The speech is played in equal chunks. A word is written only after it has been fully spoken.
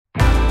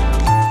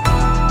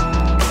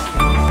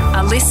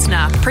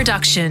listener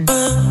production. Brooke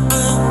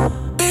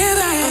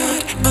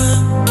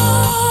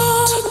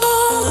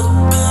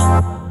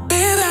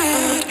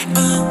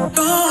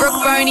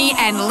Boney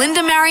and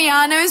Linda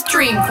Mariano's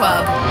Dream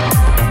Club.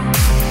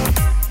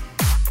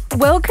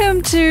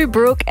 Welcome to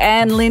Brooke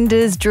and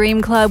Linda's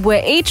Dream Club,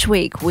 where each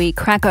week we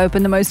crack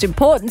open the most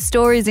important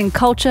stories in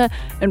culture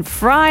and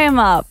fry them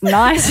up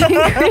nice and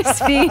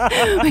crispy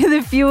with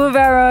a few of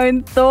our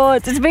own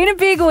thoughts. It's been a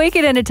big week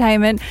at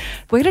entertainment.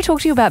 We're going to talk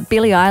to you about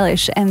Billie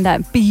Eilish and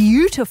that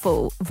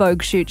beautiful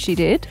Vogue shoot she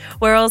did.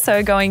 We're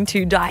also going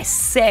to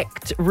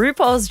dissect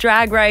RuPaul's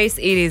Drag Race.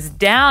 It is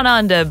down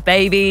under,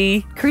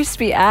 baby.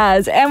 Crispy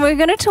as. And we're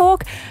going to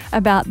talk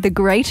about the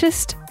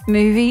greatest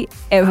movie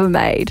ever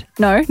made.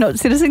 No, not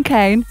Citizen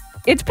Kane.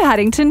 It's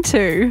Paddington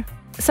 2.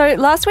 So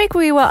last week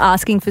we were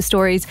asking for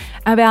stories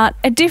about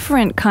a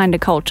different kind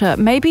of culture,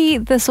 maybe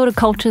the sort of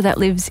culture that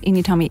lives in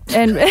your tummy.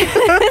 And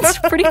it's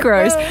pretty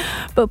gross,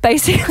 but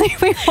basically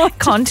we want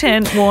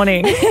content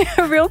warning.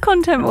 A real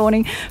content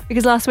warning,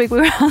 because last week we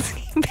were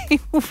asking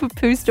people for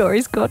poo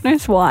stories, God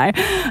knows why.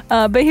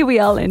 But here we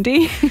are,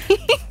 Lindy.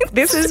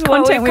 This is content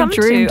what we've come we've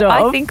dreamed to.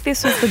 of. I think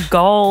this was the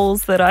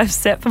goals that I've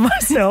set for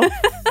myself,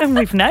 and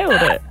we've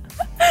nailed it.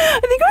 I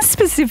think it was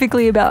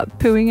specifically about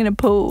pooing in a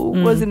pool,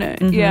 wasn't it?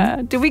 Mm-hmm.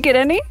 Yeah. Did we get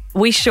any?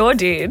 We sure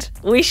did.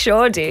 We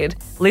sure did.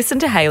 Listen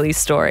to Hayley's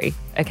story.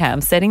 Okay,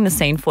 I'm setting the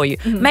scene for you.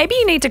 Maybe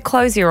you need to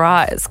close your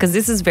eyes because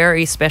this is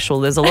very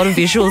special. There's a lot of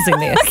visuals in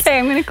this. Okay,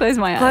 I'm going to close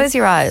my eyes. Close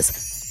your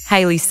eyes.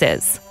 Hayley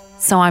says,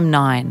 "So I'm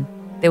 9.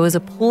 There was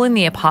a pool in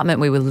the apartment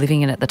we were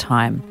living in at the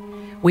time.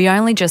 We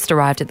only just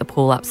arrived at the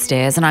pool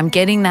upstairs and I'm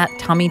getting that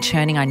tummy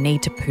churning I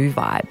need to poo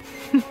vibe.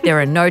 There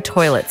are no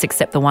toilets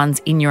except the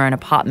ones in your own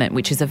apartment,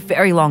 which is a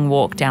very long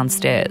walk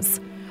downstairs.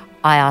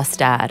 I asked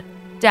Dad,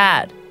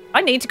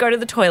 I need to go to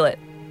the toilet.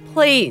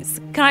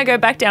 Please, can I go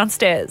back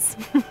downstairs?"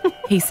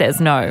 He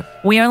says, "No,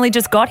 we only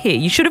just got here.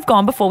 You should have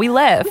gone before we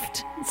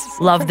left."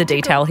 Love the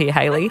detail here,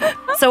 Hayley.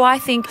 So I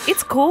think,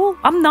 it's cool.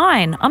 I'm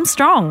 9. I'm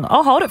strong.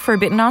 I'll hold it for a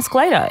bit and ask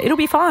later. It'll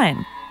be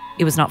fine.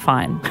 It was not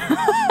fine.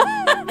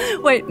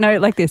 Wait, no,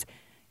 like this.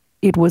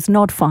 It was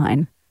not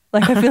fine.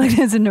 Like I feel like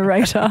there's a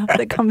narrator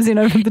that comes in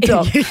over the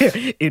top.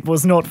 It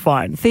was not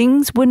fine.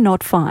 Things were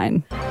not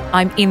fine.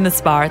 I'm in the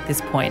spa at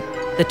this point.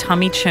 The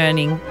tummy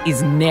churning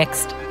is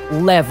next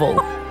level.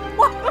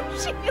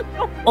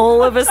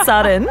 All of a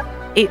sudden,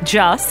 it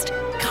just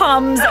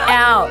comes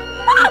out.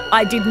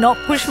 I did not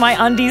push my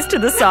undies to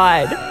the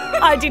side.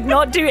 I did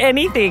not do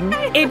anything.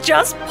 It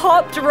just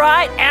popped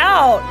right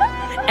out.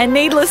 And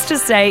needless to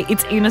say,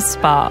 it's in a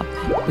spa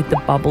with the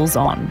bubbles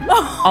on.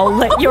 I'll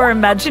let your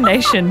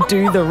imagination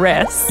do the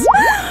rest.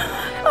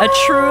 A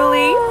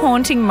truly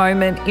haunting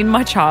moment in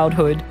my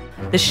childhood.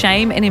 The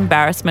shame and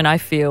embarrassment I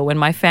feel when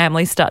my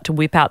family start to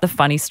whip out the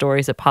funny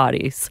stories at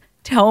parties.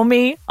 Tell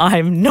me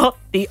I'm not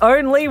the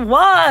only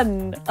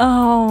one.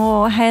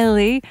 Oh,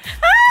 Hayley.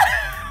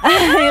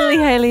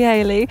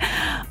 Hayley.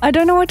 I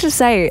don't know what to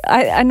say.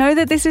 I know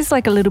that this is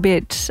like a little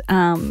bit,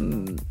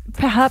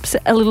 perhaps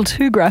a little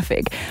too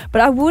graphic, but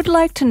I would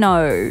like to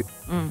know,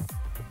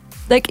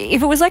 like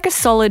if it was like a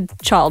solid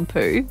child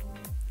poo,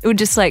 it would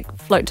just like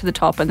float to the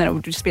top and then it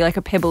would just be like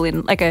a pebble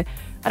in like a,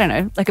 I don't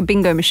know, like a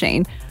bingo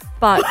machine.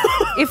 But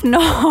if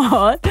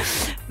not,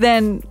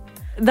 then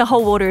the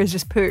whole water is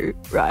just poo,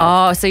 right?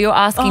 Oh, so you're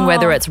asking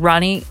whether it's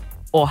runny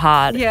or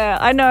hard. Yeah,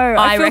 I know.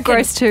 I feel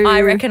gross too.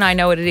 I reckon I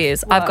know what it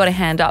is. I've got a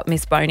hand up,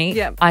 Miss Boney.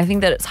 Yep. I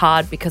think that it's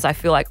hard because I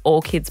feel like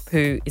all kids'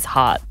 poo is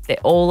hard. They're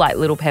all like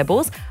little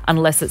pebbles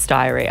unless it's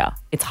diarrhea.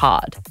 It's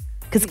hard.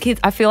 Because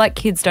I feel like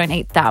kids don't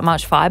eat that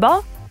much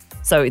fibre,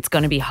 so it's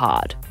going to be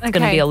hard. It's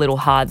going to be a little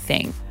hard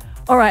thing.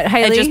 All right,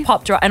 Hayley. It just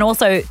popped right. And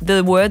also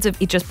the words of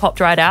 "it just popped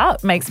right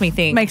out" makes me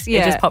think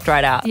it just popped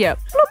right out. Yep.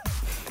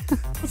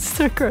 It's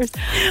so gross.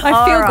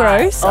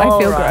 I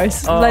feel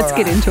gross. Let's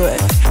get into it.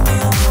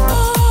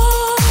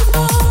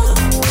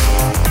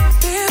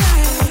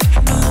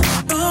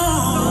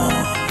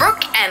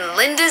 Brooke and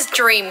Linda's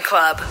Dream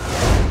Club.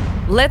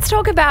 Let's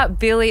talk about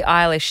Billie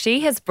Eilish.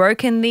 She has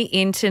broken the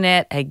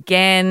internet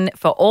again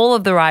for all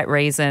of the right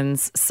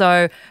reasons.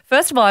 So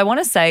first of all, I want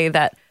to say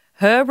that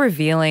her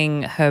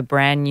revealing her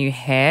brand new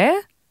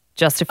hair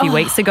just a few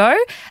weeks ago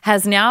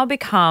has now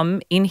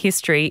become, in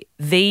history,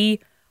 the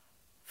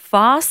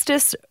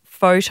fastest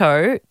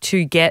photo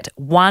to get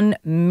 1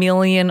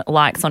 million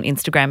likes on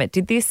Instagram. It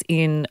did this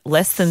in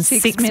less than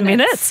 6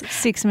 minutes.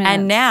 6 minutes.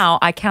 And now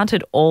I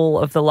counted all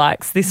of the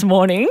likes this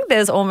morning.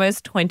 There's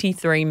almost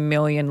 23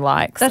 million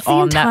likes That's the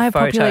on entire that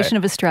photo. population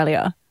of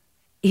Australia.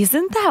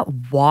 Isn't that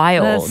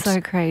wild? That's so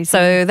crazy.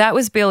 So that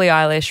was Billie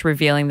Eilish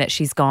revealing that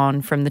she's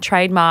gone from the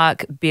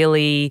trademark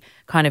Billie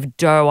kind of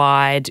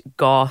doe-eyed,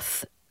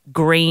 goth,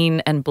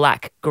 green and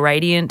black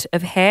gradient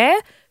of hair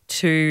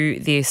to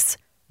this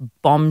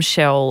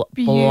bombshell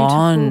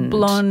Beautiful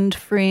blonde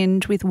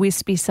fringe with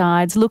wispy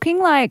sides, looking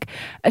like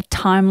a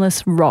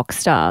timeless rock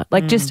star.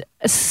 Like just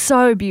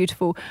so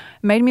beautiful.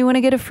 Made me want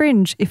to get a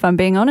fringe, if I'm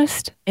being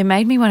honest. It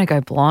made me want to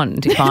go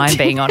blonde, if I'm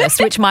being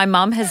honest, which my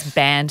mum has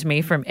banned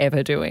me from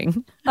ever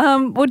doing.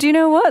 Well, do you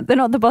know what? They're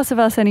not the boss of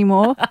us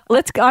anymore.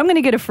 I'm going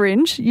to get a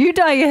fringe. You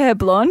dye your hair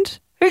blonde.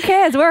 Who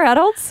cares? We're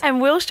adults. And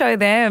we'll show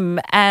them.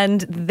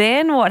 And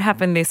then what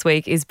happened this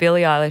week is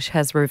Billie Eilish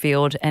has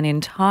revealed an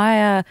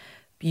entire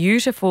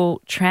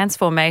beautiful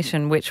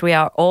transformation, which we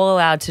are all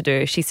allowed to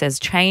do. She says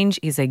change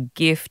is a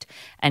gift,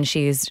 and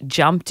she has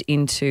jumped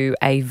into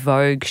a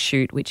Vogue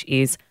shoot, which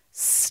is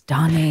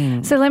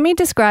stunning. So let me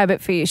describe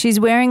it for you. She's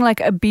wearing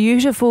like a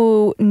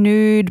beautiful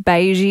nude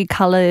beigey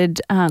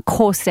coloured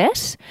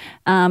corset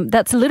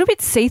that's a little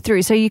bit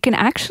see-through, so you can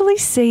actually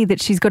see that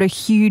she's got a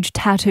huge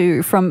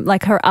tattoo from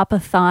like her upper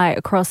thigh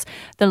across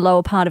the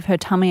lower part of her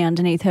tummy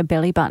underneath her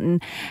belly button,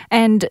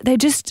 and they're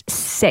just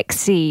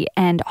sexy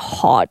and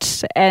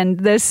hot and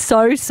they're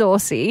so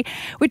saucy,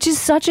 which is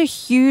such a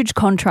huge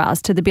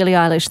contrast to the Billie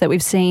Eilish that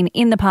we've seen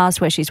in the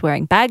past where she's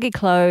wearing baggy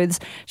clothes.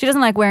 She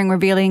doesn't like wearing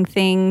revealing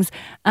things.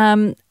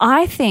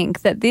 I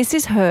think that this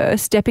is her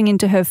stepping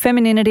into her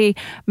femininity,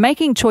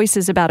 making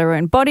choices about her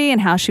own body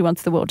and how she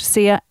wants the world to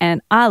see her,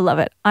 and I love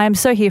it. I am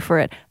so here for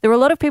it. There were a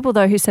lot of people,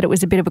 though, who said it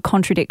was a bit of a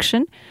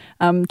contradiction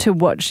to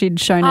what she'd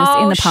shown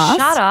us in the past.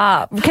 Shut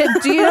up.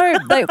 Do you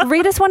know,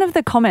 read us one of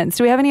the comments.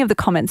 Do we have any of the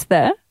comments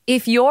there?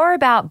 If you're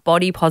about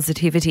body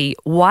positivity,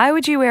 why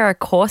would you wear a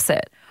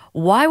corset?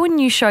 Why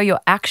wouldn't you show your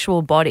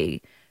actual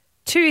body?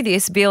 To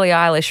this, Billie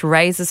Eilish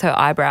raises her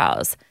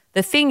eyebrows.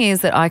 The thing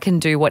is that I can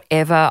do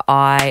whatever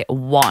I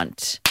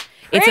want.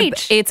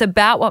 It's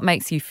about what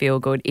makes you feel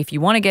good. If you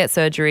want to get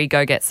surgery,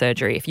 go get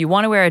surgery. If you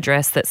want to wear a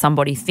dress that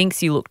somebody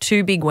thinks you look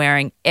too big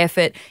wearing, F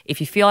it.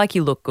 If you feel like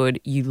you look good,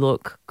 you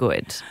look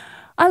good.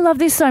 I love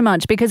this so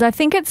much because I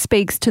think it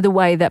speaks to the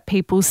way that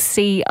people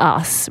see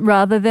us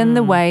rather than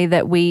the way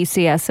that we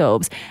see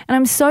ourselves. And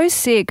I'm so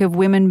sick of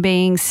women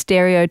being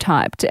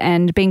stereotyped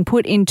and being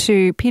put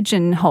into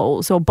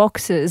pigeonholes or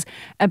boxes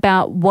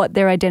about what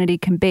their identity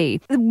can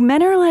be.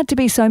 Men are allowed to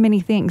be so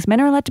many things.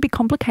 Men are allowed to be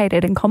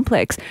complicated and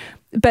complex.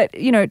 But,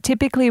 you know,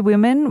 typically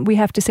women, we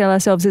have to sell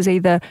ourselves as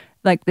either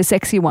like the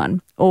sexy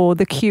one or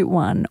the cute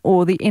one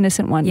or the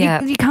innocent one.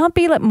 Yeah. You can't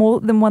be like more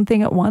than one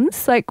thing at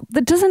once. Like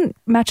that doesn't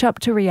match up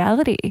to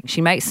reality.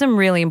 She makes some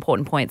really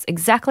important points,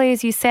 exactly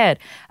as you said,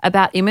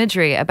 about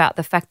imagery, about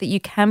the fact that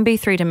you can be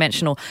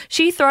three-dimensional.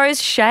 She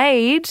throws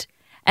shade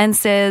and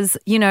says,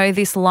 you know,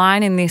 this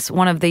line in this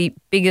one of the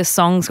biggest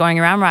songs going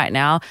around right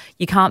now,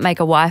 you can't make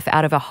a wife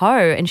out of a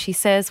hoe. And she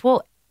says,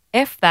 well,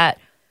 F that.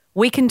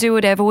 We can do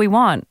whatever we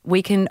want.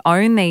 We can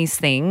own these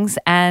things.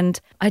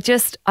 And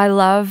I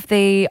love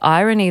the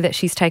irony that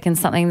she's taken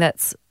something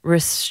that's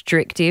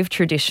restrictive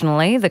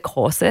traditionally, the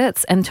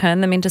corsets, and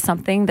turned them into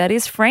something that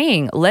is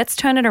freeing. Let's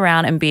turn it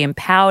around and be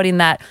empowered in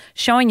that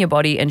showing your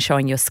body and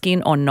showing your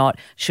skin or not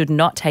should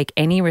not take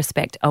any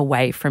respect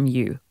away from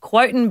you.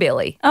 Quoting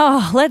Billie.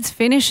 Oh, let's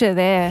finish it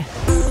there.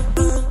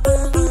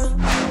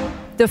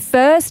 The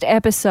first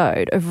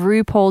episode of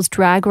RuPaul's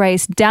Drag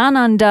Race Down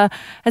Under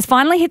has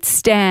finally hit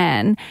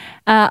Stan.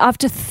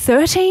 After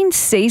 13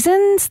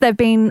 seasons, they've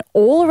been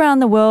all around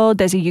the world.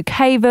 There's a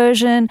UK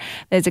version,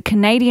 there's a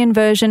Canadian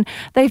version.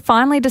 They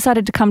finally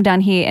decided to come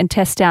down here and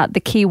test out the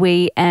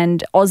Kiwi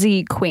and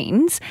Aussie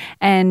queens.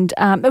 And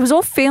it was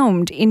all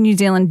filmed in New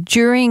Zealand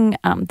during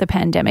the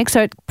pandemic.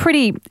 So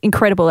pretty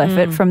incredible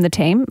effort from the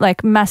team.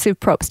 Like massive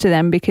props to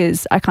them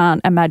because I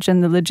can't imagine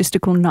the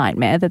logistical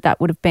nightmare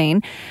that would have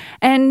been.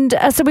 And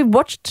so we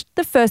watched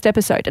the first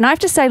episode. And I have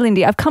to say,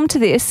 Lindy, I've come to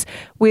this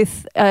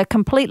with a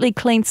completely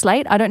clean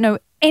slate. I don't know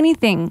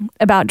anything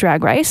about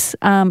Drag Race.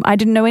 I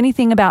didn't know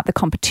anything about the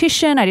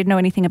competition. I didn't know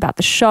anything about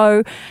the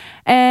show.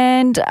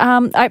 And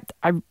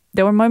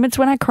there were moments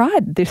when I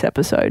cried this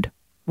episode.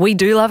 We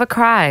do love a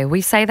cry. We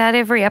say that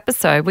every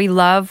episode. We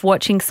love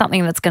watching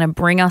something that's going to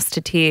bring us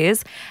to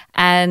tears.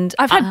 And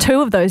I've had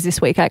two of those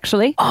this week,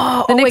 actually.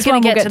 The next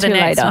one we'll get to the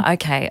next later. One.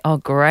 Okay. Oh,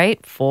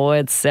 great.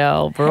 Forward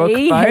sell, Brooke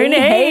Boney.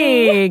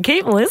 Hey.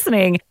 Keep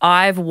listening.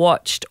 I've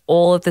watched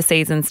all of the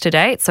seasons to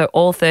date, so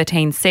all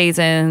 13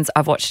 seasons.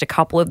 I've watched a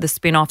couple of the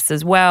spin-offs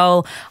as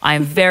well.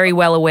 I'm very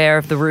well aware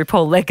of the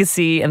RuPaul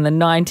legacy and the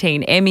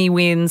 19 Emmy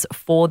wins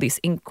for this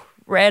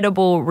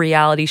incredible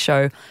reality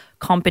show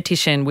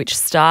competition, which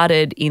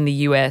started in the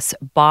US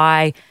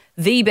by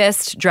the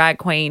best drag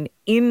queen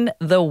in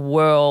the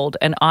world,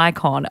 an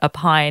icon, a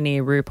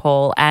pioneer,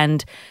 RuPaul.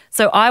 And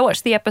so I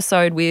watched the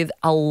episode with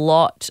a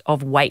lot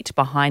of weight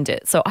behind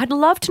it. So I'd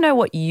love to know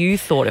what you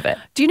thought of it.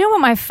 Do you know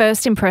what my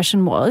first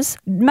impression was?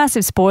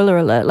 Massive spoiler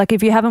alert. Like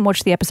if you haven't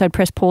watched the episode,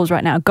 press pause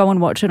right now, go and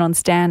watch it on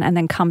Stan and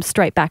then come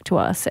straight back to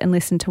us and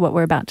listen to what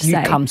we're about to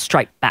say. You come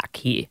straight back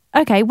here.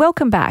 Okay,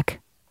 welcome back.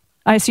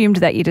 I assumed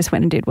that you just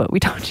went and did what we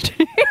told you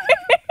to.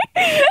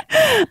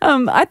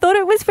 I thought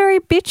it was very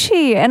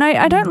bitchy, and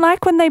I don't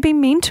like when they be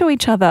mean to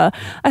each other.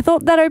 I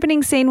thought that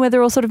opening scene where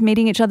they're all sort of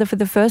meeting each other for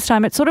the first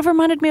time, it sort of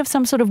reminded me of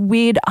some sort of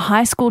weird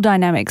high school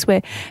dynamics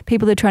where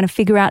people are trying to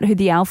figure out who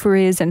the alpha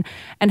is and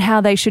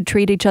how they should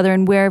treat each other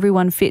and where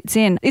everyone fits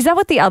in. Is that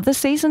what the other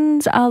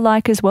seasons are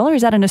like as well, or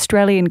is that an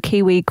Australian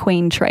Kiwi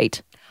queen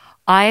trait?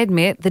 I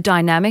admit the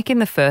dynamic in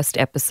the first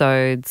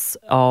episodes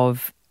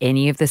of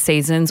any of the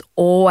seasons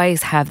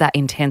always have that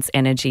intense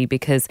energy,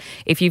 because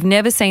if you've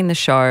never seen the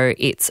show,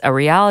 it's a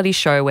reality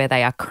show where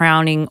they are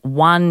crowning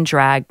one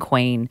drag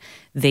queen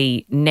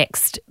the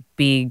next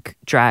big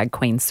drag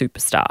queen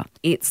superstar.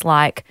 It's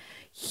like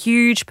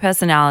huge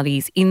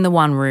personalities in the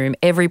one room,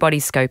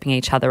 everybody's scoping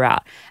each other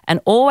out. And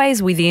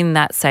always within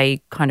that,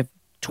 say, kind of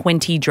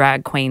 20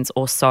 drag queens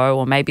or so,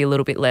 or maybe a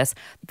little bit less,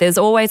 there's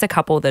always a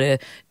couple that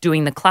are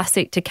doing the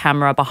classic to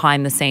camera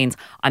behind the scenes.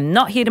 I'm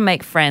not here to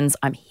make friends.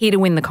 I'm here to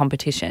win the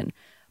competition.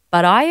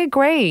 But I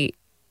agree,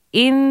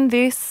 in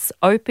this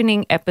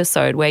opening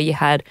episode where you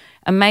had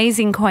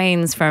amazing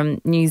queens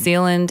from New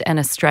Zealand and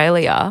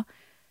Australia,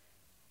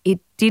 it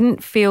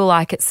didn't feel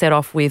like it set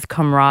off with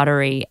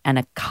camaraderie and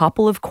a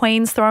couple of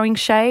queens throwing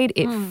shade.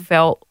 It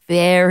felt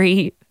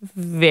very,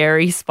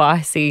 very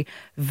spicy,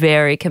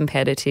 very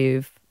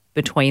competitive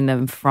between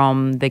them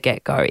from the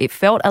get-go. It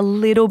felt a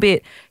little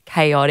bit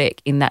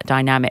chaotic in that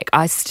dynamic.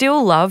 I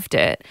still loved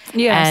it.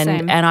 Yeah,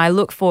 same. And I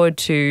look forward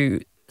to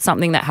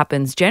something that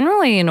happens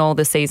generally in all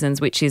the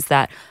seasons, which is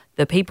that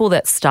the people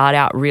that start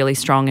out really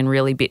strong and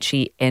really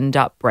bitchy end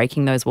up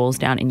breaking those walls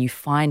down, and you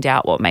find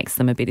out what makes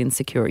them a bit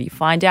insecure. You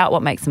find out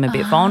what makes them a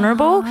bit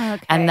vulnerable, okay.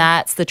 and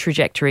that's the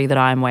trajectory that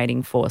I'm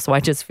waiting for. So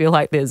I just feel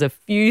like there's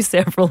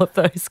several of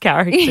those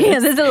characters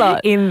there's a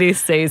lot in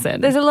this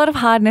season. There's a lot of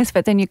hardness,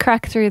 but then you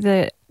crack through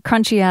the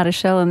crunchy outer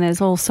shell and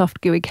there's all soft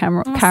gooey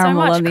caramel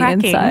on the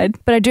inside.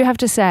 But I do have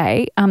to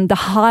say,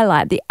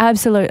 the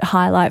absolute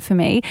highlight for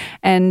me,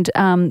 and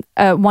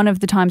one of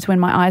the times when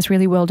my eyes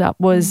really welled up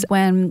was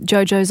when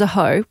Jojo's a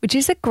hoe, which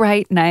is a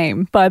great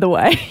name, by the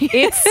way.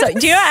 It's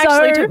do you know, it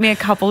actually took me a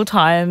couple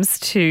times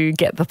to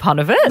get the pun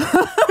of it.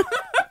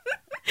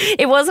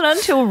 It wasn't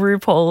until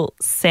RuPaul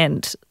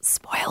sent,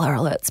 spoiler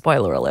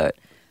alert,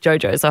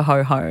 Jojo's a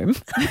hoe home,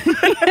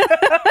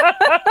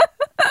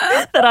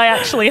 that I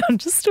actually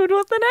understood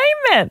what the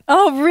name meant.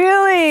 Oh,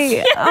 really?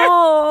 Yeah.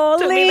 Oh,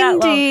 Took me that long.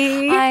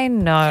 Lindy. I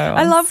know.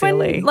 I love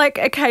silly. when, like,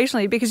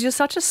 occasionally, because you're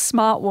such a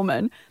smart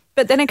woman,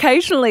 but then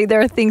occasionally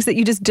there are things that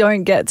you just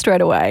don't get straight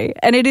away.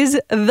 And it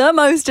is the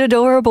most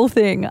adorable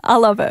thing. I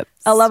love it.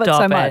 I love it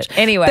so much.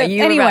 Anyway, But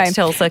you were about to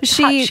tell us a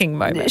touching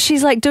moment.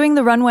 She's like doing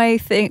the runway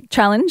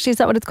challenge. Is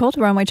that what it's called?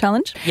 The runway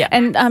challenge? Yeah.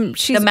 And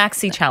she's the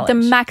maxi challenge.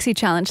 The maxi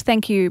challenge.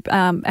 Thank you,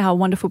 our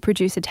wonderful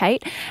producer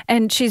Tate.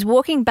 And she's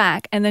walking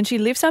back, and then she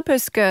lifts up her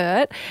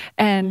skirt,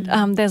 and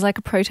there's like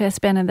a protest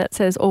banner that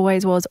says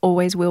 "Always was,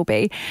 always will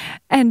be,"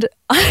 and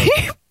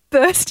I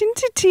burst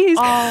into tears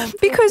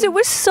because it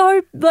was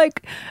so,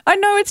 like, I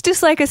know it's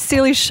just like a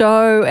silly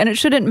show and it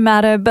shouldn't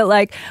matter, but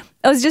like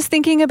I was just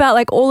thinking about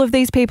like all of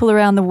these people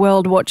around the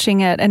world watching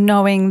it and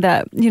knowing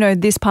that, you know,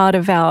 this part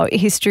of our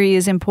history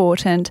is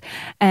important,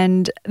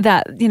 and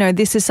that, you know,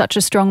 this is such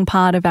a strong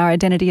part of our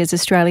identity as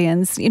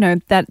Australians, you know,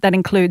 that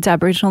includes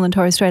Aboriginal and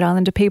Torres Strait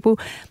Islander people.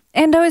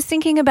 And I was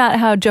thinking about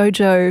how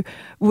Jojo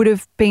would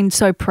have been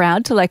so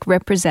proud to like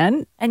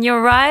represent. And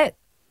you're right.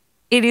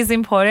 It is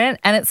important,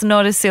 and it's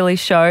not a silly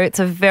show. It's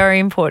a very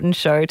important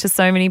show to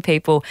so many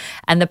people,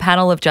 and the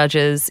panel of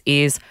judges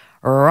is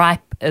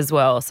ripe as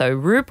well. So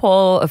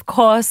RuPaul, of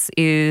course,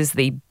 is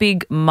the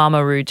big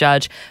Mama-Ru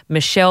judge.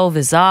 Michelle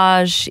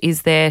Visage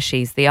is there.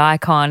 She's the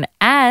icon.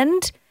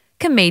 And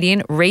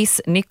comedian Reese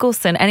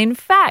Nicholson. And in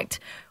fact,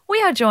 we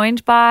are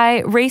joined by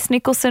Reese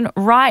Nicholson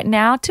right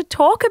now to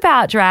talk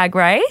about Drag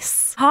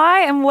Race.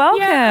 Hi and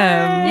welcome.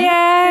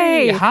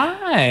 Yay.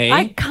 Hi.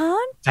 I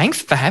can't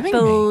Thanks for having me.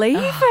 believe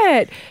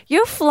it.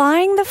 You're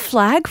flying the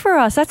flag for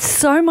us. That's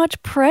so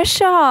much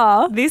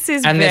pressure. This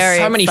is And very there's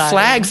so many exciting.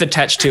 flags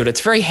attached to it.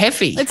 It's very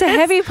heavy. It's a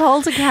heavy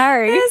pole to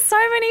carry. There's so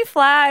many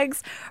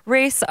flags.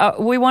 Reese,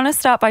 we want to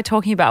start by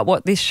talking about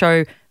what this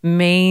show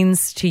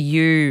means to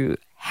you.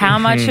 How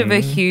much of a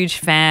huge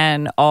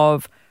fan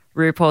of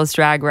RuPaul's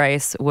Drag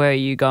Race were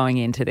you going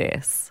into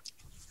this?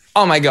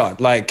 Oh my God,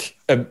 like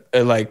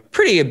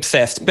pretty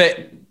obsessed.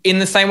 But in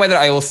the same way that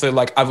I also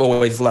I've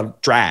always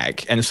loved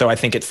drag. And so I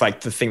think it's like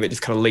the thing that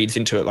just kind of leads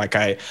into it. Like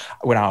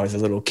when I was a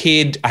little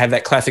kid, I have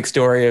that classic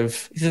story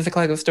of, is this a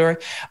classic story?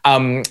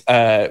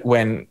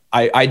 When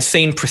I'd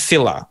seen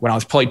Priscilla when I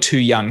was probably too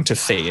young to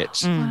see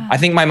it. I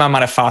think my mum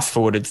might have fast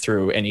forwarded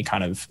through any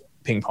kind of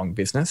ping pong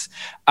business.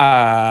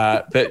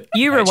 But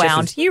You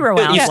rewound. You But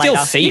rewound you still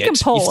later. see You it. can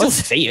pause. You still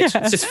see it.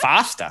 It's just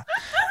faster.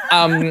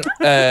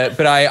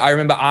 But I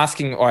remember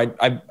asking, or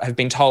I have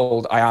been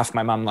told, I asked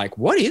my mum, like,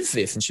 what is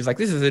this? And she's like,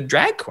 this is a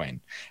drag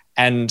queen.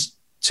 And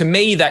to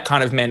me, that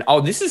kind of meant,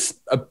 oh, this is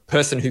a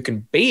person who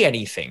can be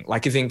anything.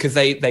 Like, as in, because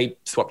they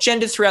swap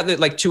genders throughout the,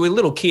 like, to a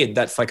little kid,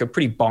 that's like a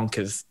pretty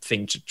bonkers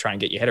thing to try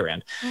and get your head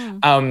around.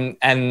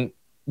 And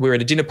we were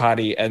at a dinner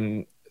party,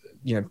 and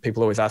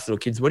people always ask little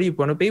kids, what do you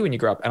want to be when you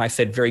grow up? And I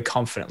said very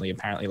confidently,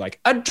 apparently, like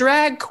a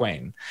drag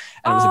queen.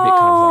 And it was a bit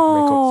kind of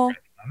like record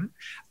scratching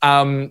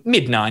moment.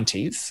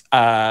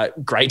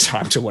 Mid-90s, great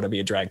time to want to be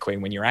a drag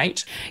queen when you're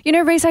 8.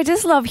 Reese, I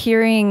just love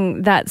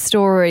hearing that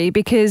story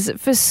because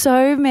for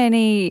so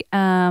many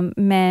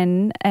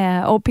men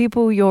or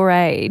people your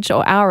age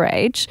or our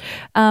age,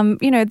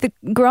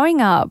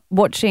 growing up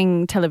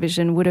watching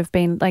television would have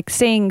been like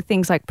seeing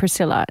things like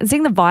Priscilla and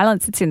seeing the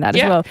violence that's in that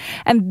as well.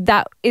 And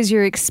that is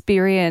your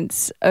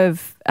experience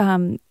of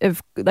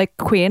like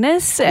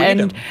queerness.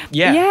 Freedom.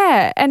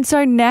 And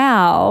so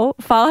now,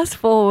 fast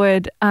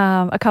forward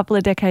a couple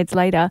of decades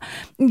later,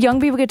 young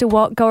people get to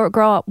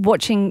grow up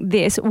watching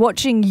this,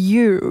 watching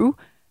you.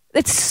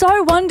 It's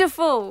so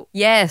wonderful.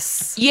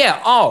 Yes. Yeah.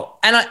 Oh,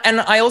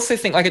 and I also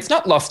think like it's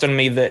not lost on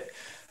me that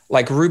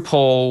like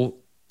RuPaul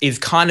is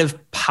kind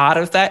of part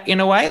of that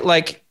in a way.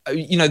 Like,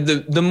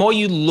 the more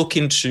you look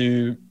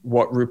into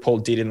what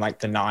RuPaul did in like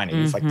the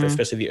 90s, like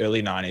especially the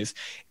early 90s,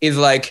 is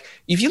like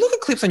if you look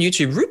at clips on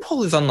YouTube,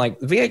 RuPaul is on like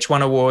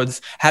VH1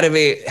 Awards, had a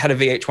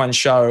VH1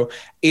 show,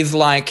 is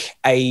like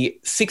a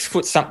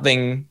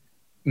 6-foot-something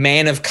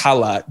man of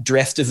color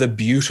dressed as a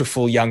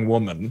beautiful young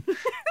woman.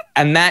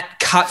 And that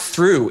cut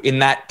through in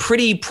that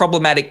pretty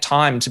problematic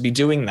time to be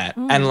doing that.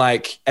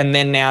 And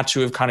then now to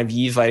have kind of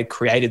years later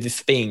created this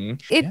thing.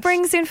 It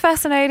brings in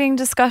fascinating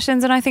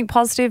discussions and I think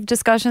positive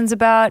discussions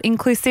about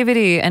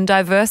inclusivity and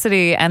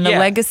diversity and the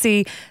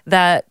legacy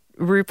that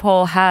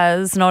RuPaul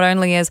has, not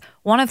only as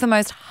one of the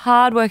most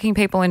hardworking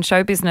people in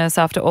show business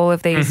after all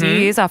of these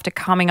years, after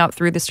coming up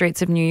through the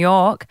streets of New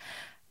York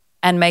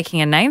and making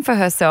a name for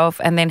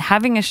herself and then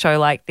having a show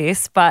like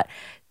this, but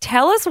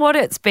tell us what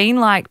it's been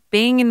like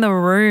being in the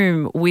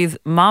room with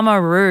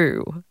Mama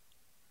Ru.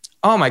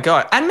 Oh my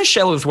God. And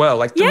Michelle as well.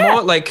 Like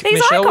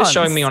Michelle was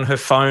showing me on her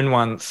phone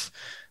once,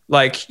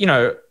 like,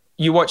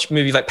 you watch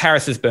movies like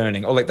Paris is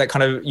Burning or like that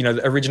kind of,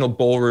 the original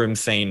ballroom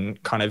scene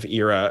kind of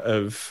era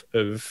of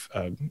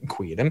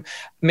queerdom.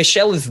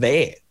 Michelle is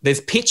there. There's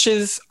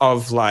pictures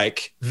of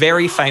like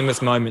very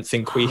famous moments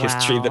in queer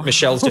history that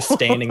Michelle's just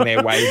standing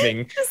there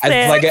waving.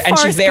 And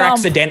she's there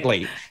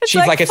accidentally.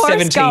 She's like a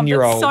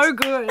 17-year-old. So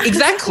good.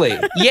 Exactly.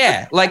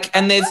 Yeah. Like,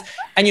 and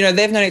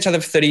they've known each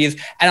other for 30 years.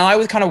 And I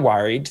was kind of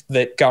worried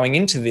that going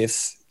into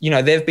this,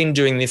 they've been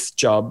doing this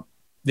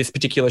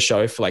particular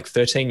show for like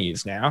 13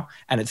 years now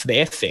and it's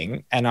their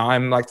thing and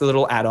I'm like the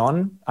little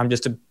add-on. I'm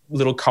just a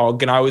little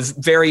cog and I was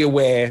very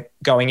aware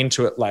going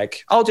into it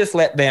like I'll just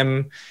let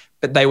them,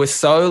 but they were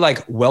so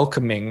like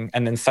welcoming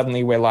and then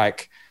suddenly we're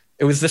like,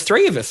 it was the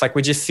three of us. Like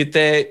we just sit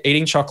there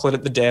eating chocolate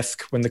at the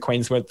desk when the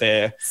queens weren't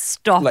there.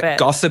 Stop like it.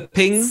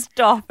 Gossiping.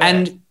 Stop it.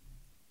 And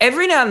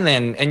every now and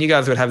then, and you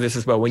guys would have this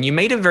as well, when you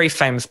meet a very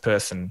famous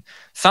person,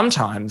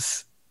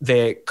 sometimes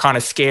they're kind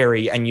of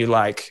scary and you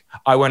like,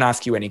 I won't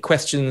ask you any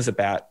questions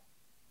about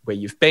where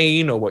you've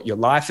been or what your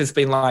life has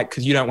been like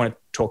because you don't want to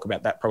talk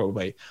about that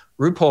probably.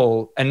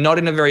 RuPaul, and not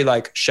in a very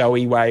like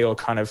showy way or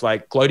kind of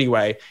like gloaty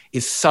way,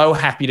 is so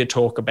happy to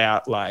talk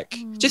about like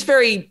just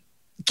very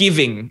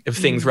giving of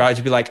things, right?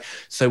 To be like,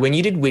 so when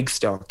you did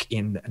Wigstock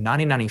in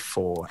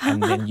 1994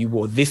 and then you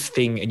wore this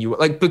thing and you were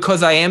like,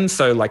 because I am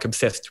so like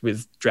obsessed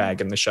with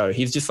drag and the show,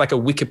 he's just like a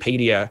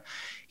Wikipedia.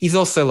 He's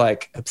also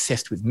like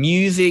obsessed with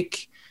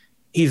music.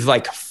 He's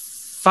like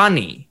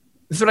funny.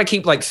 This is what I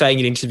keep like saying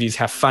in interviews,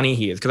 how funny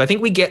he is. Because I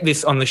think we get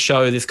this on the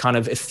show, this kind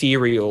of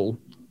ethereal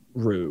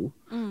Ru.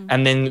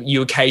 And then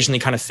you occasionally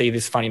kind of see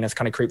this funniness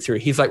kind of creep through.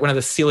 He's like one of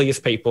the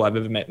silliest people I've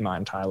ever met in my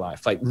entire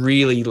life. Like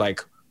really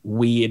like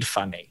weird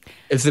funny.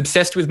 Is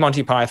obsessed with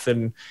Monty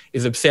Python,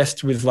 is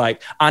obsessed with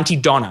like Auntie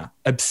Donna,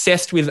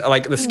 obsessed with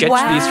like the sketch, the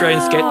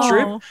Australian sketch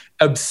troupe,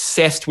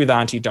 obsessed with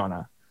Auntie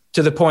Donna.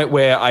 To the point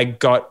where I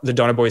got the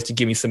Donna Boys to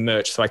give me some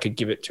merch so I could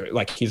give it to it.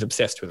 Like he's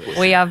obsessed with it.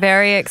 We are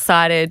very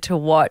excited to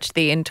watch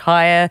the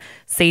entire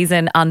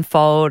season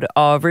unfold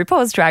of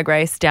RuPaul's Drag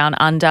Race Down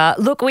Under.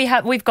 Look,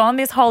 we've gone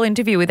this whole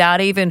interview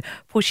without even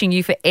pushing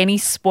you for any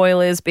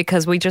spoilers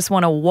because we just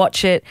want to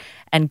watch it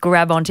and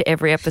grab onto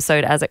every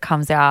episode as it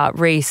comes out.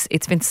 Reese,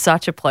 it's been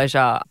such a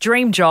pleasure.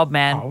 Dream job,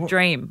 man.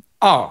 Dream.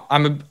 Oh,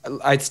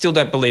 I still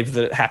don't believe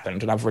that it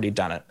happened and I've already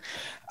done it.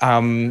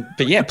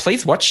 But yeah,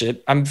 please watch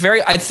it.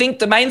 I think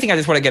the main thing I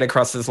just want to get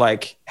across is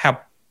like how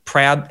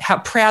proud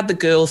the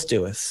girls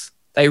do us.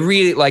 They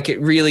really like it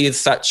really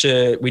is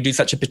we do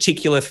such a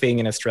particular thing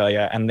in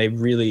Australia and they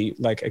really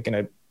like are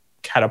going to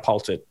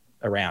catapult it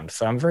around.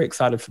 So I'm very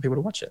excited for people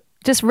to watch it.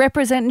 Just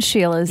representing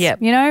Sheila's, Yep.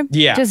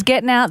 Yeah. Just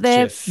getting out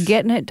there,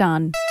 getting it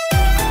done.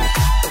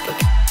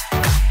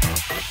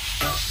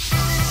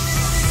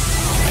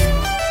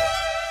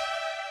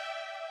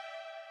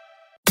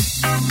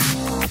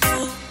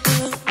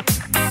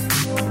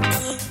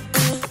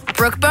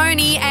 Brooke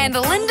Boney and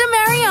Linda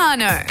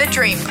Mariano, The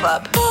Dream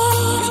Club.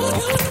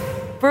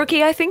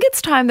 Brookie, I think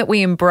it's time that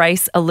we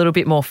embrace a little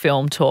bit more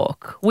film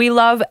talk. We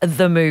love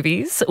the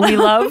movies. We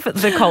love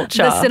the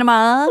culture. The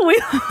cinema.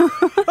 We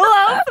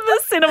love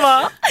the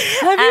cinema.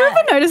 Have you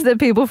ever noticed that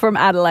people from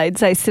Adelaide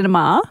say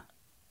cinema?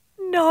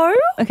 No.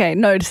 Okay,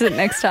 notice it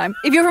next time.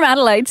 If you're from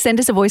Adelaide, send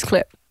us a voice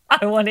clip.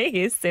 I want to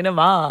hear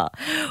cinema.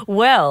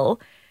 Well,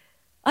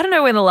 I don't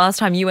know when the last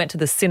time you went to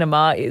the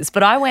cinema is,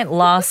 but I went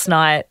last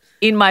night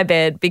in my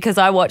bed because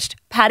I watched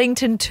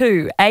Paddington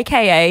 2,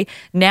 aka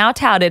now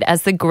touted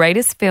as the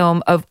greatest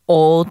film of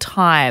all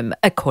time,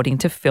 according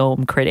to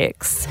film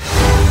critics.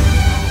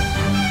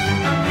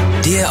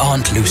 Dear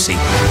Aunt Lucy,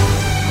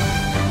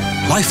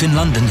 life in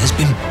London has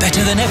been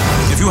better than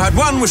ever. If you had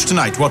one wish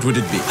tonight, what would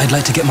it be? I'd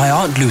like to get my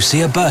Aunt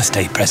Lucy a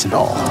birthday present.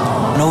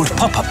 An old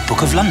pop-up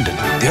book of London.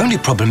 The only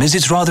problem is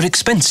it's rather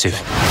expensive.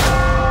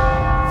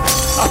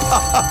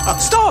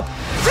 Stop!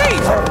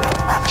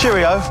 Freeze!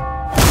 Cheerio.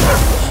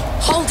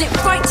 Hold it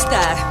right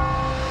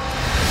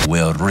there.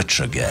 We're rich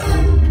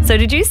again. So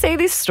did you see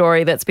this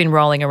story that's been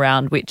rolling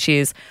around, which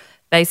is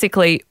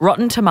basically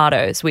Rotten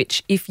Tomatoes,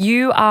 which if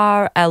you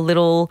are a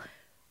little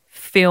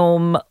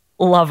film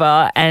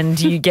lover and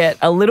you get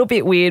a little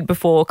bit weird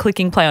before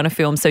clicking play on a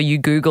film, so you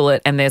Google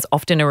it and there's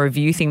often a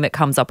review thing that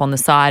comes up on the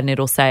side and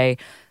it'll say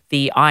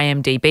the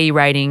IMDb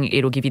rating,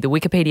 it'll give you the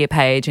Wikipedia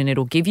page and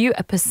it'll give you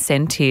a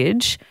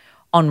percentage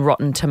on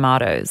Rotten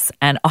Tomatoes.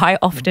 And I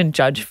often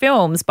judge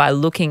films by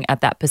looking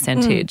at that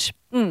percentage.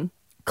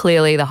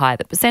 Clearly, the higher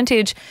the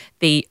percentage,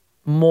 the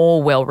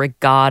more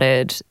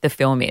well-regarded the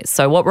film is.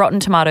 So what Rotten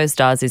Tomatoes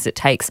does is it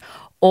takes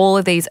all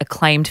of these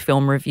acclaimed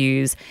film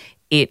reviews,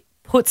 it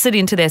puts it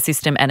into their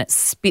system and it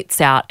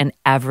spits out an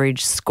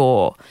average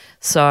score.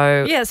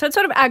 So Yeah, so it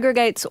sort of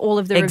aggregates all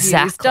of the reviews,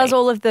 Exactly. does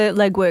all of the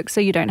legwork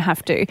so you don't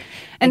have to.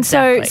 And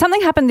Exactly. so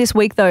something happened this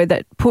week, though,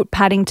 that put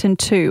Paddington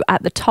 2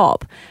 at the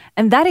top,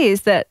 and that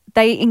is that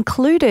they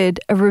included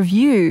a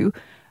review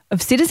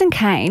of Citizen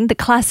Kane, the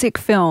classic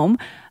film,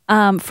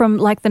 from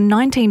like the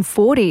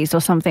 1940s or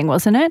something,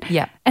 wasn't it?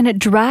 Yeah. And it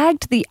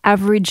dragged the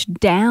average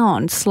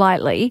down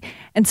slightly.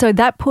 And so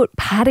that put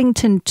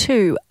Paddington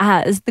 2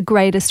 as the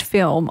greatest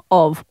film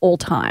of all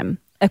time,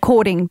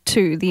 according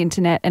to the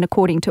internet and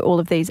according to all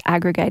of these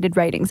aggregated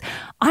ratings.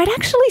 I'd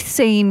actually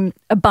seen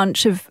a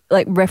bunch of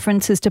like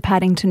references to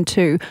Paddington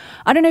 2.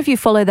 I don't know if you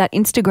follow that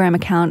Instagram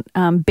account,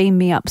 Beam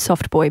Me Up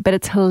Softboy, but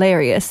it's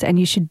hilarious and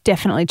you should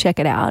definitely check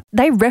it out.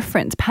 They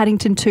reference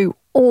Paddington 2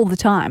 all the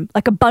time,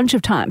 like a bunch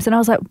of times. And I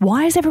was like,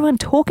 why is everyone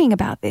talking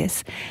about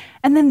this?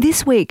 And then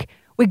this week,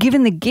 we're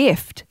given the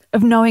gift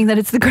of knowing that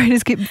it's the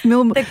greatest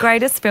film. the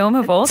greatest film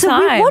of all So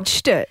time. we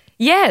watched it.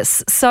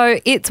 Yes.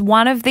 So it's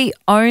one of the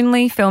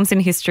only films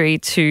in history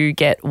to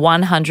get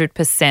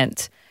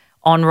 100%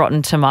 on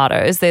Rotten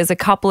Tomatoes. There's a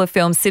couple of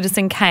films.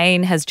 Citizen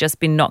Kane has just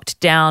been knocked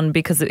down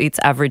because its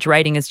average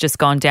rating has just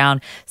gone down.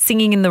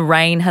 Singing in the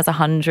Rain has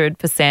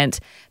 100%.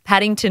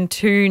 Paddington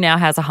 2 now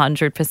has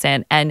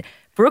 100%. And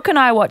Brooke and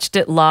I watched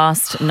it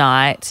last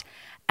night.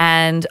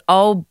 And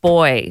oh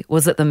boy,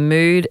 was it the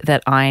mood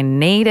that I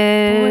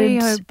needed.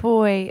 Boy, oh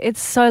boy.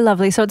 It's so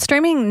lovely. So it's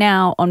streaming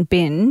now on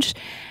Binge.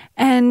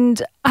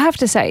 And I have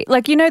to say,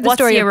 like, you know the What's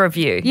story your of,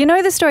 review? You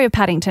know the story of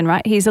Paddington,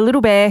 right? He's a little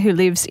bear who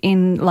lives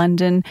in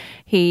London.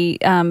 He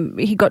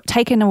got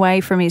taken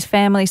away from his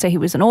family, so he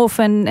was an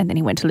orphan, and then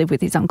he went to live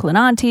with his uncle and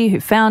auntie who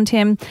found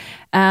him.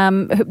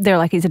 They're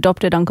like his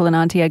adopted uncle and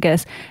auntie, I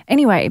guess.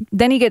 Anyway,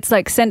 then he gets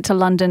like sent to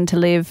London to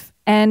live.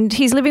 And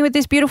he's living with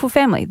this beautiful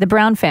family, the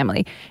Brown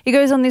family. He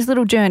goes on this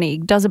little journey,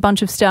 does a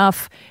bunch of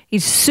stuff.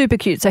 He's super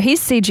cute. So he's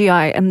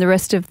CGI and the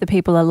rest of the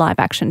people are live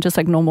action, just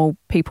like normal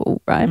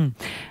people, right?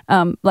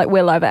 Like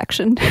we're live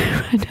action.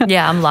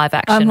 Yeah, I'm live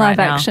action I'm live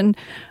right now. action.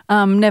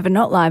 Never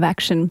not live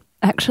action,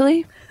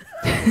 actually.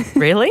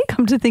 Really?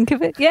 Come to think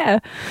of it, yeah.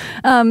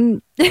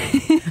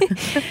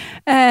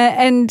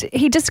 And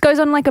he just goes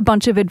on like a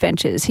bunch of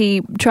adventures.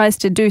 He tries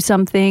to do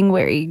something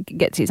where he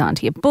gets his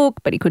auntie a book,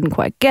 but he couldn't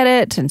quite get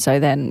it. And so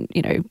then,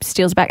 you know,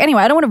 steals back.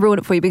 Anyway, I don't want to ruin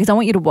it for you because I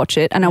want you to watch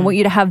it and I want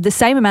you to have the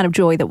same amount of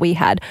joy that we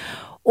had.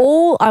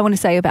 All I want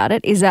to say about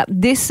it is that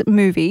this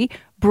movie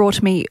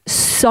brought me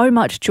so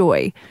much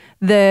joy.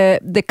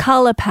 The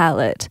color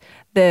palette,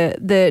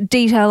 the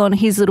detail on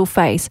his little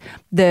face,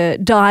 the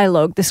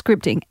dialogue, the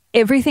scripting,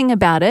 everything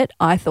about it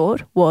I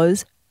thought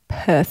was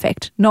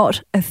perfect.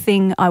 Not a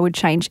thing I would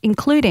change,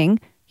 including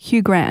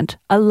Hugh Grant.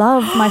 I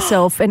love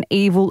myself an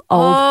evil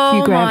old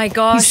Hugh Grant. Oh my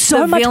gosh, He's so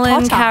the much villain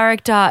hotter.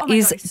 character Oh my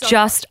is God, he's so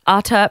just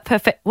utter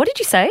perfect. What did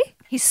you say?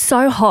 He's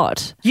so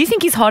hot. You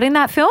think he's hot in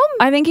that film?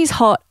 I think he's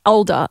hot,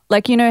 older.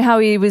 Like, you know how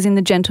he was in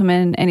The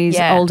Gentleman and he's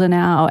Yeah. older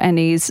now and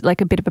he's like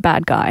a bit of a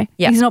bad guy.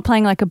 Yeah. He's not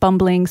playing like a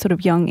bumbling sort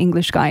of young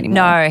English guy anymore.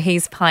 No,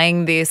 he's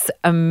playing this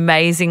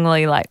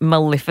amazingly like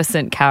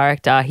maleficent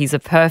character. He's a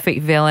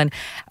perfect villain.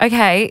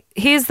 Okay,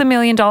 here's the $1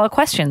 million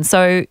question.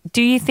 So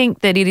do you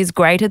think that it is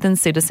greater than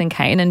Citizen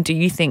Kane and do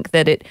you think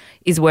that it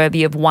is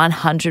worthy of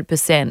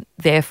 100%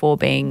 therefore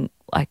being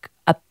like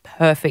a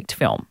perfect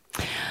film?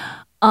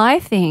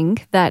 I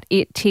think that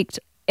it ticked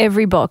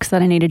every box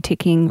that I needed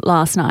ticking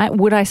last night.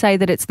 Would I say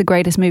that it's the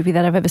greatest movie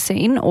that I've ever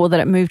seen or that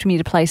it moved me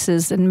to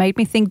places and made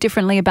me think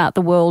differently about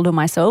the world or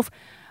myself?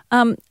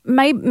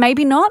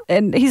 Maybe not.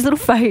 And his little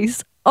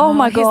face, Oh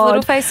my His God.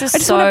 little face is I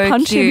just so want to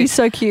punch cute. him. He's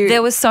so cute.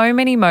 There were so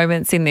many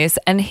moments in this.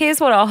 And here's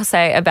what I'll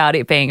say about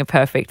it being a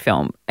perfect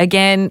film.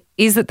 Again,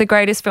 is it the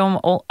greatest film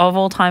of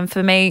all time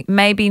for me?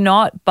 Maybe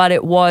not, but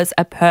it was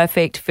a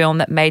perfect film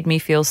that made me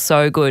feel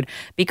so good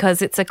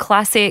because it's a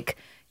classic,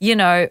 you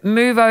know,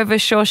 move over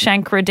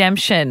Shawshank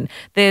Redemption.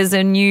 There's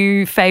a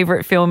new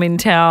favourite film in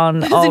town.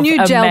 There's a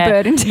new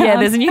jailbird in town. Yeah,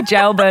 there's a new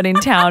jailbird in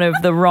town of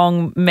the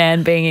wrong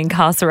man being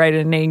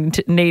incarcerated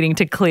and needing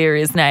to clear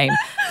his name.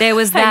 There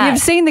was that. Hey, you've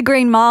seen The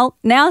Green Mile.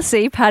 Now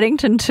see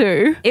Paddington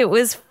 2. It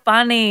was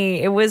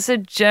funny. It was a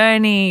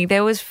journey.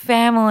 There was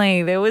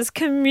family. There was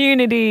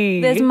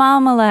community. There's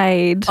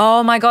marmalade.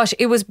 Oh my gosh.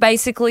 It was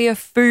basically a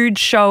food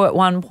show at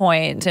one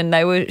point and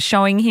they were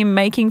showing him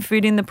making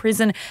food in the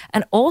prison.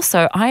 And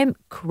also, I'm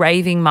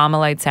craving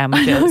marmalade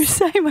sandwiches. No,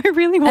 same. I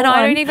really want And one.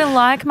 I don't even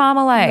like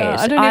marmalade. No,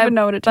 I don't even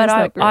know what it tastes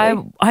like,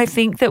 really. I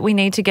think that we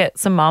need to get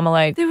some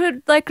marmalade. There were,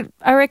 like,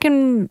 I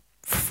reckon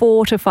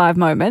 4 to 5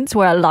 moments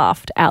where I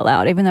laughed out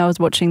loud, even though I was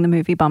watching the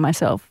movie by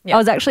myself. Yeah. I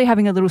was actually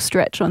having a little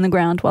stretch on the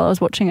ground while I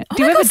was watching it.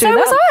 Do you Oh my ever God, do so that?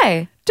 was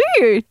I. Do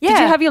you? Did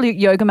Yeah. you have your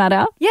yoga mat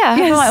out? Yeah, I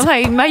Yes.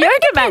 have my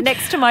yoga mat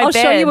next to my I'll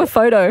bed. show you a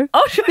photo.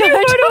 I'll show you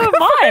a photo of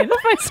mine. of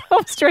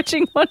myself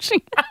stretching,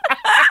 watching.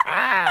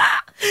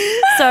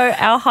 So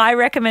our high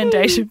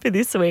recommendation for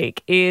this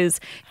week is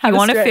if Have you a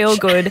want to stretch. feel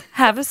good,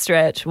 have a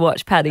stretch,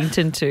 watch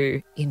Paddington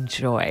 2,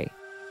 enjoy.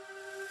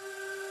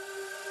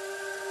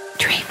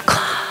 Dream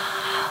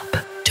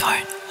Club.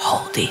 Don't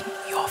hold in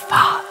your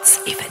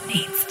farts if it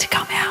needs to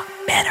come out.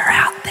 Better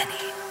out than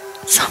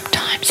in.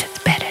 Sometimes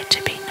it's better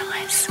to be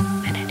nice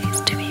than it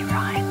is to be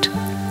right.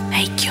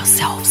 Make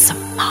yourself some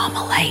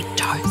marmalade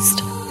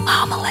toast.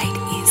 Marmalade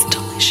is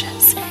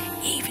delicious,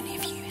 even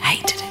if you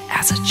hated it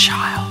as a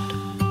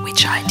child,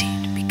 which I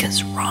did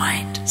because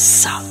rind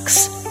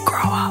sucks. Grow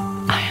up.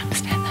 I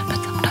understand that, but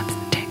sometimes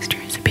the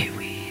texture is a bit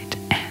weird,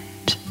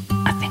 and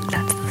I think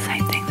that's the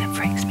same thing that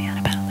freaks me out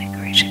about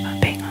licorice, if I'm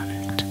being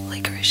honest.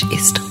 Licorice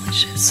is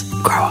delicious.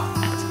 Grow up.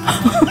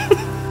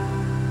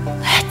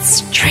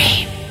 Let's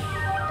dream.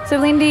 So,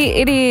 Lindy,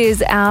 it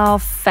is our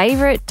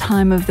favourite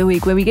time of the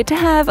week where we get to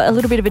have a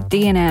little bit of a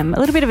D&M, a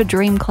little bit of a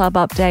Dream Club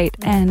update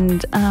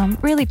and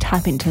really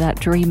tap into that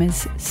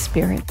dreamer's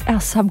spirit, our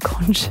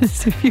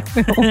subconscious, if you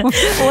will.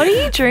 What are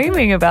you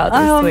dreaming about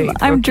this week?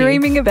 I'm Rookie?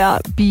 dreaming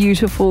about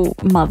beautiful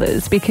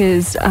mothers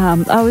because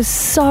I was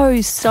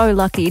so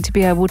lucky to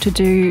be able to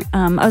do,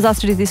 I was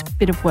asked to do this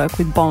bit of work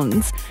with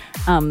Bonds,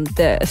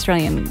 the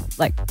Australian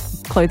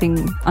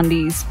clothing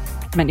undies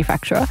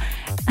manufacturer.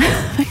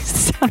 I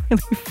sound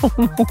really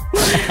formal.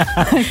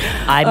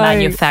 I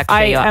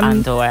manufacture your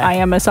underwear. I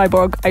am a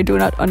cyborg. I do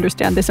not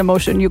understand this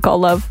emotion you call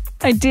love.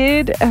 I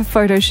did a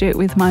photo shoot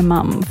with my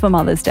mum for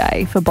Mother's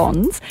Day for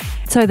Bonds.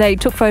 So they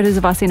took photos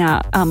of us in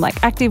our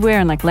activewear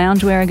and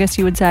loungewear, I guess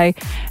you would say.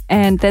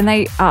 And then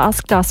they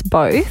asked us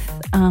both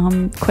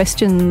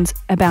questions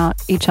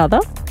about each other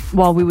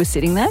while we were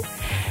sitting there.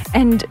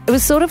 And it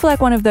was sort of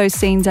like one of those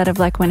scenes out of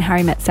When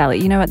Harry Met Sally,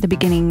 you know, at the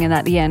beginning and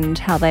at the end,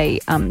 how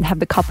they have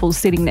the couples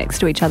sitting next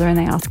to each other and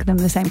they ask them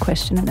the same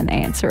question and then they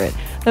answer it.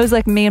 That was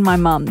me and my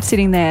mum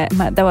sitting there.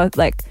 They were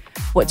like,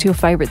 what's your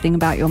favourite thing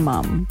about your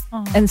mum?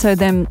 And so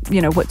then,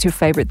 you know, what's your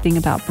favourite thing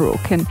about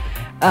Brooke? And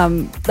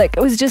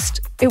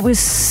it was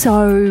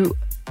so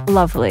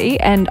lovely.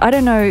 And I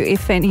don't know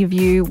if any of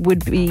you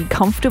would be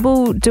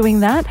comfortable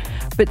doing that,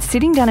 but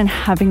sitting down and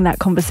having that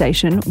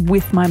conversation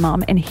with my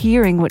mum and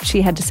hearing what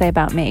she had to say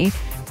about me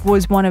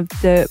was one of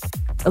the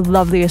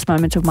loveliest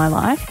moments of my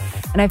life.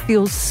 And I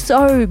feel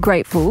so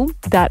grateful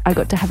that I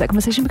got to have that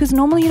conversation because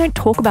normally you don't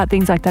talk about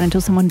things like that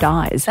until someone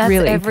dies. That's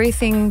really.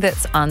 everything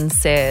that's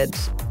unsaid.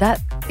 That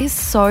is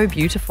so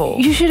beautiful.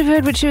 You should have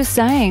heard what she was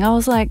saying. I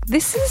was like,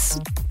 this is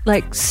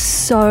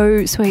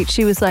so sweet.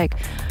 She was like,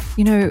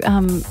 you know,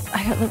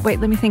 wait,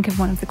 let me think of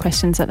one of the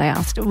questions that they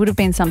asked. It would have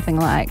been something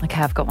like, Okay,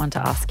 I've got one to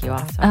ask you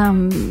after.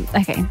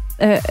 okay.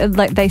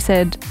 They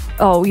said,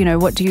 oh, you know,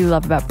 what do you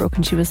love about Brooke?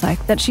 And she was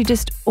like, that she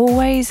just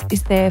always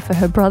is there for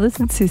her brothers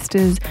and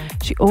sisters.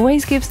 She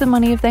always gives them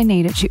money if they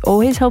need it. She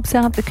always helps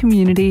out the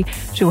community.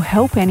 She'll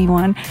help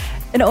anyone.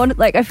 And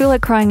I feel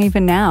like crying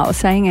even now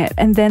saying it.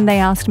 And then they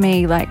asked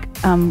me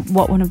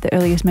what one of the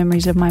earliest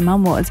memories of my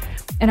mum was.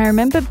 And I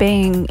remember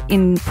being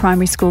in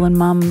primary school and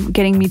mum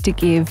getting me to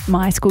give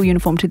my school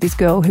uniform to this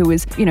girl who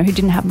was, you know, who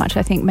didn't have much.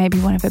 I think maybe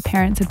one of her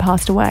parents had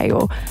passed away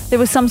or there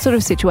was some sort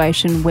of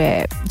situation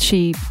where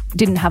she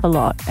didn't have a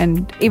lot.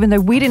 And even though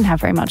we didn't have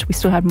very much, we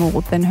still had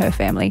more than her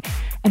family.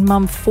 And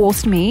mum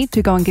forced me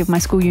to go and give my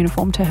school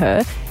uniform to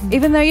her.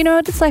 Even though, you know,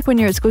 it's like when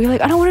you're at school, you're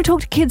like, I don't want to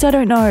talk to kids I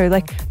don't know.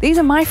 These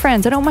are my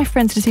friends. I don't want my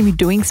friends to see me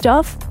doing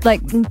stuff.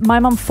 My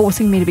mum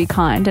forcing me to be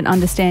kind and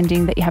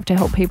understanding that you have to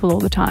help people all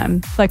the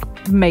time,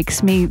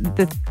 makes me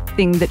the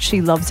thing that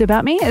she loves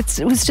about me.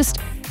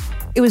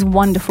 It was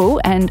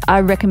wonderful, and I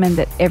recommend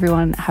that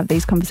everyone have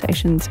these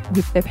conversations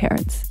with their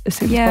parents as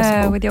soon as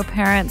possible. With your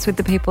parents, with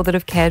the people that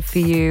have cared for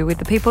you, with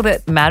the people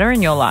that matter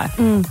in your life.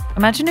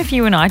 Imagine if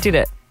you and I did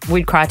it.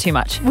 We'd cry too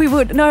much. We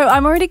would. No,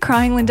 I'm already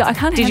crying, Linda. I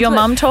can't Did handle your it.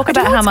 mum talk I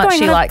don't about know how what's much she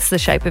going on. likes the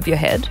shape of your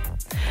head?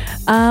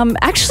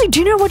 Actually, do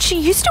you know what? She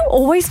used to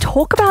always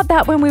talk about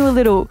that when we were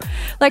little.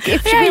 Like,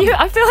 if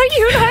I feel like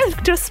you and I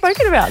have just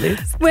spoken about this.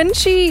 when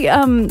she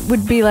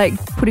would be like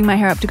putting my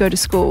hair up to go to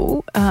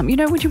school, you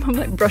know, when your mum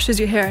like brushes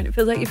your hair and it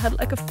feels like you've had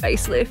like a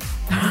facelift.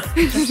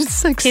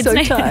 It's like so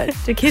tight.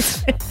 Do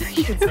kids need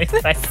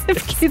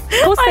facelifts?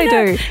 Of course they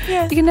do.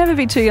 Yeah. You can never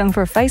be too young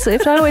for a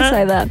facelift. I always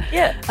say that.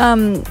 Yeah.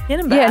 Get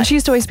 'em back. Yeah, and she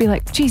used to always be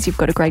like, geez, you've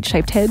got a great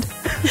shaped head.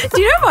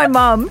 Do you know my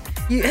mum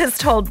has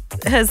told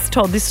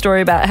this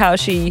story about how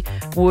she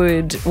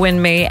would,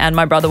 when me and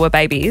my brother were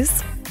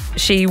babies,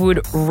 she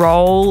would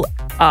roll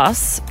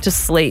us to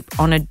sleep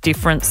on a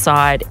different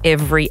side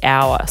every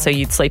hour. So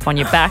you'd sleep on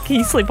your back,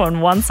 you sleep on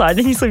one side,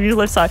 and you sleep on your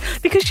left side,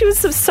 because she was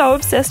so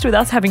obsessed with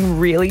us having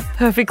really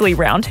perfectly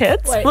round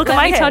heads. Wait, Look at let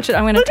my me head. touch it.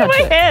 I'm going to touch Look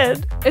at my it.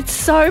 head. It's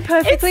so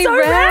perfectly It's so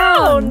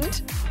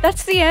round.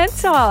 That's the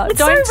answer. It's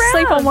so Don't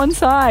sleep round. on one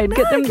side.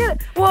 Get them.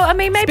 Well, I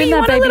mean, maybe spin you that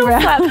want a baby little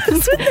round.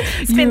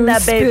 flap. Spin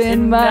that baby,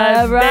 spin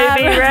my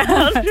baby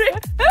round. round.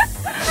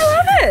 I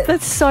love it.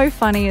 That's so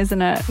funny,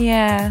 isn't it?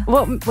 Yeah.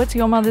 What's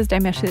your Mother's Day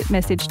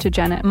message to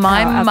Janet?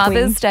 My our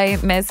Mother's queen? Day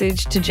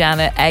message to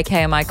Janet,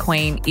 aka my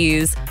queen,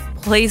 is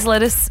please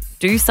let us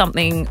do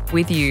something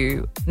with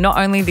you, not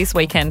only this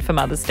weekend for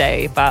Mother's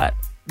Day, but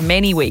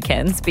many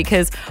weekends,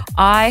 because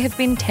I have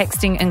been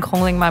texting and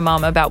calling my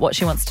mum about what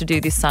she wants to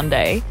do this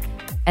Sunday.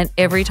 And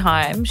every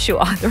time she'll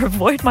either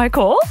avoid my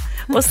call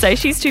or say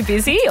she's too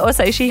busy or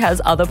say she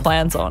has other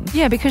plans on.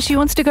 Yeah, because she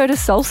wants to go to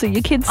salsa.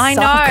 Your kids I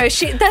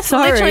suck. know. That's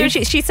Sorry. literally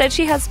what she said.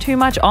 She has too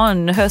much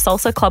on. Her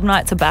salsa club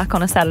nights are back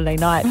on a Saturday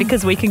night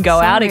because we can go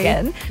out Sorry.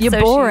 again. You're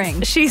So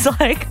boring. She's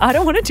like, I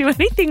don't want to do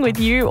anything with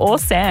you or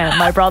Sam,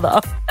 my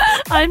brother.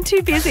 I'm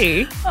too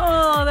busy.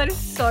 Oh, that is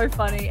so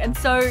funny and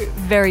so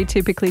very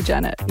typically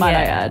Janet, might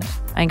I add.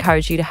 I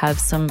encourage you to have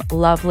some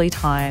lovely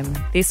time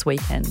this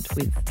weekend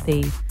with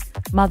the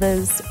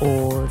mothers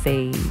or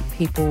the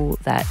people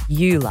that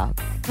you love.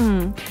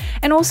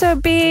 And also a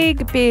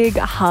big, big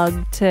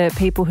hug to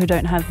people who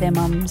don't have their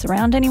mums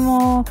around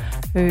anymore,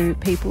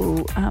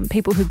 people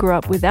who grew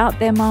up without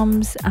their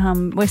mums.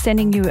 We're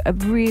sending you a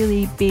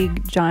really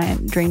big,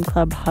 giant Dream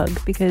Club hug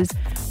because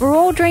we're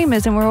all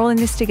dreamers and we're all in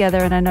this together,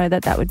 and I know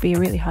that would be a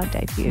really hard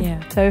day for you.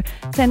 Yeah. So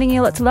sending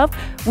you lots of love.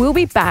 We'll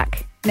be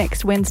back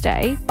next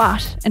Wednesday,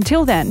 but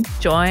until then,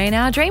 Join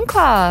our Dream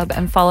Club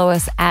and follow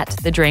us at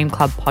the Dream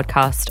Club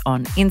Podcast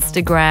on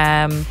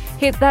Instagram.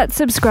 hit that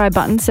subscribe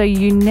button so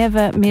you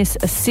never miss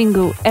a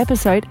single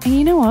episode. And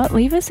you know what?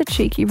 Leave us a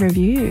cheeky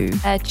review.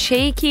 A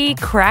cheeky,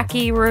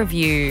 cracky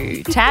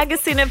review. Tag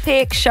us in a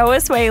pic. Show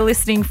us where you're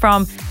listening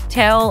from.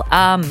 Tell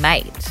a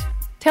mate.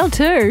 Tell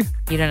two.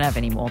 You don't have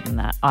any more than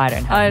that. I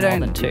don't have more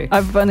than two.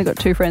 I've only got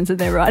two friends and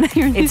they're right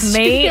here in It's this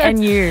me studio.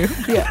 and you.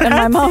 Yeah, and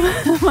my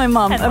mum. My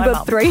mum. And I've my got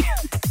mum. three.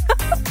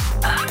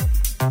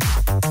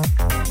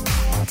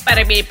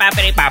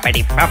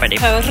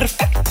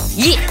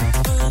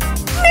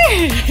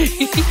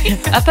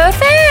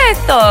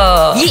 Perfecto.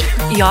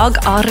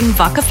 Jag är en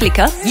vacker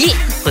flicka.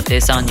 Put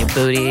this on your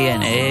booty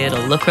and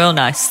it'll look real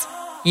nice.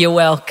 You're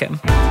welcome.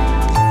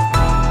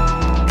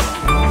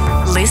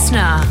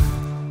 Listener.